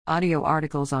Audio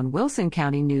articles on Wilson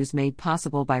County News made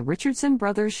possible by Richardson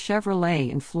Brothers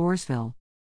Chevrolet in Floresville.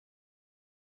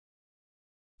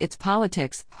 It's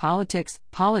politics, politics,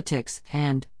 politics,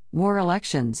 and more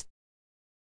elections.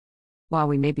 While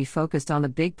we may be focused on the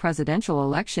big presidential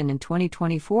election in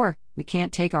 2024, we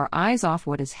can't take our eyes off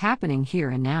what is happening here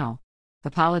and now.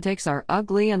 The politics are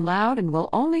ugly and loud and will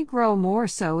only grow more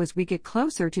so as we get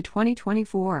closer to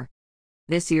 2024.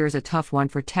 This year is a tough one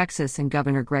for Texas and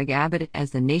Governor Greg Abbott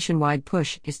as the nationwide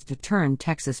push is to turn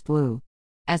Texas blue.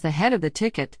 As the head of the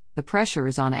ticket, the pressure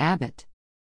is on Abbott.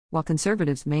 While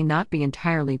conservatives may not be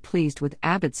entirely pleased with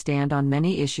Abbott's stand on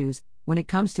many issues, when it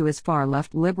comes to his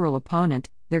far-left liberal opponent,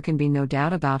 there can be no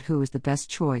doubt about who is the best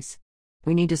choice.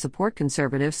 We need to support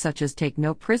conservatives such as Take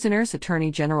No Prisoners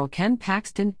Attorney General Ken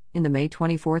Paxton in the May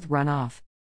 24th runoff.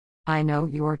 I know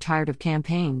you are tired of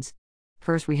campaigns.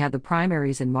 First we had the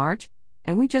primaries in March,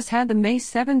 and we just had the May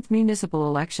 7th municipal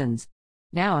elections.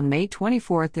 Now on May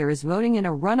 24th there is voting in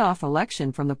a runoff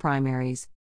election from the primaries.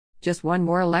 Just one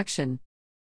more election.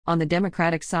 On the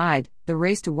Democratic side, the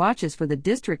race to watch is for the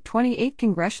District 28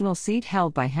 congressional seat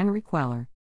held by Henry Cuellar.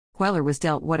 Cuellar was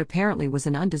dealt what apparently was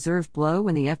an undeserved blow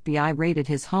when the FBI raided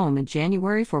his home in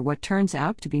January for what turns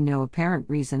out to be no apparent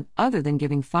reason other than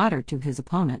giving fodder to his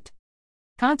opponent.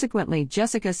 Consequently,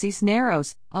 Jessica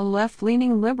Cisneros, a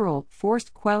left-leaning liberal,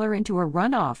 forced Cuellar into a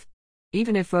runoff.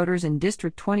 Even if voters in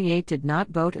District 28 did not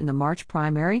vote in the March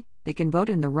primary, they can vote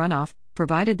in the runoff,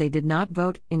 provided they did not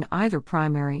vote in either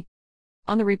primary.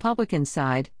 On the Republican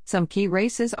side, some key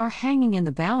races are hanging in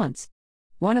the balance.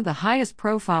 One of the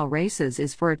highest-profile races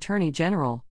is for Attorney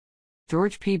General.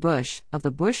 George P. Bush, of the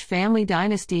Bush family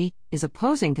dynasty, is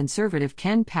opposing conservative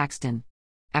Ken Paxton.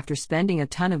 After spending a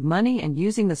ton of money and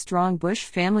using the strong Bush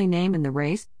family name in the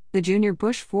race, the junior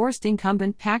Bush forced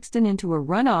incumbent Paxton into a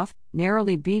runoff,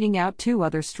 narrowly beating out two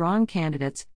other strong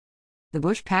candidates. The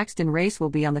Bush-Paxton race will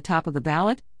be on the top of the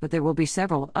ballot, but there will be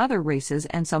several other races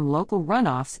and some local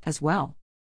runoffs as well.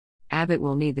 Abbott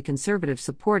will need the conservative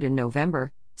support in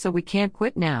November, so we can't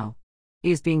quit now.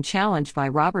 He is being challenged by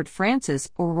Robert Francis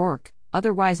O'Rourke,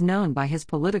 otherwise known by his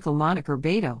political moniker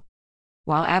Beto.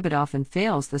 While Abbott often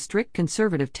fails the strict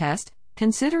conservative test,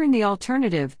 considering the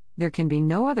alternative, there can be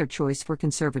no other choice for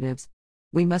conservatives.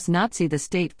 We must not see the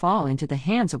state fall into the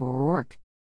hands of O'Rourke.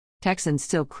 Texans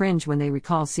still cringe when they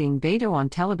recall seeing Beto on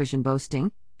television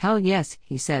boasting, "Hell yes,"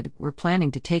 he said, "we're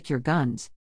planning to take your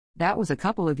guns." That was a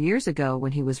couple of years ago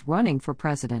when he was running for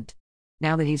president.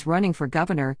 Now that he's running for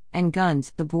governor, and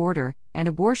guns, the border, and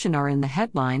abortion are in the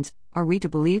headlines, are we to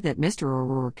believe that Mr.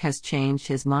 O'Rourke has changed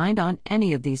his mind on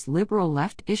any of these liberal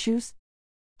left issues?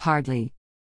 Hardly.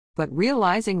 But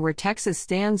realizing where Texas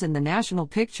stands in the national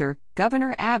picture,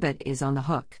 Governor Abbott is on the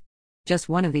hook. Just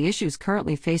one of the issues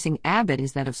currently facing Abbott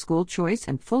is that of school choice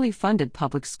and fully funded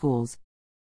public schools.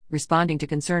 Responding to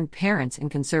concerned parents and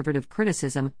conservative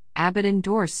criticism, Abbott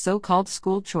endorsed so-called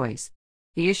school choice.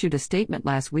 He issued a statement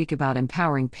last week about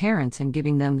empowering parents and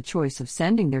giving them the choice of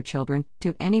sending their children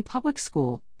to any public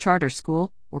school, charter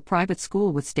school, or private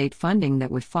school with state funding that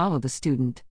would follow the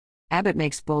student. Abbott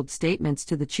makes bold statements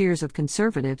to the cheers of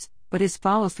conservatives, but his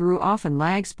follow-through often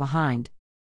lags behind.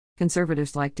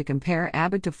 Conservatives like to compare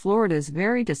Abbott to Florida's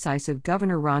very decisive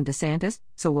Governor Ron DeSantis,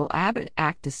 so will Abbott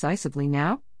act decisively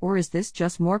now, or is this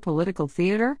just more political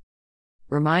theater?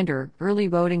 Reminder, early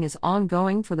voting is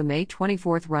ongoing for the May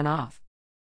 24th runoff.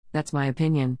 That's my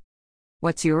opinion.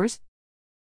 What's yours?